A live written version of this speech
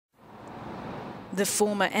The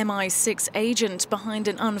former MI6 agent behind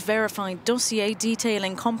an unverified dossier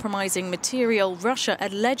detailing compromising material Russia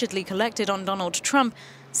allegedly collected on Donald Trump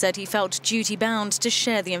said he felt duty-bound to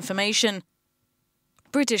share the information.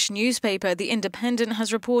 British newspaper The Independent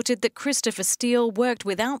has reported that Christopher Steele worked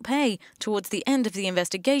without pay towards the end of the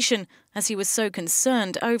investigation as he was so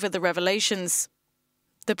concerned over the revelations.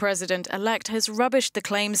 The president-elect has rubbished the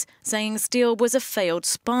claims, saying Steele was a failed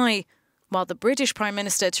spy, while the British Prime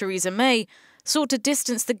Minister Theresa May sought to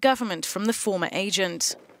distance the government from the former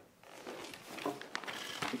agent.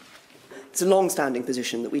 It's a long-standing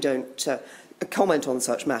position that we don't comment on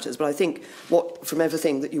such matters, but I think from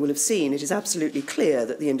everything that you will have seen, it is absolutely clear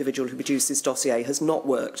that the individual who produced this dossier has not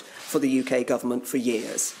worked for the UK government for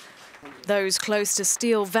years. Those close to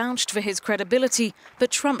Steele vouched for his credibility,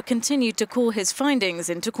 but Trump continued to call his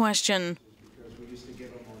findings into question.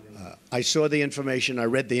 I saw the information, I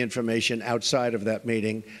read the information outside of that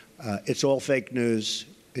meeting. It's all fake news,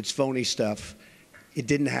 it's phony stuff. It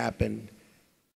didn't happen.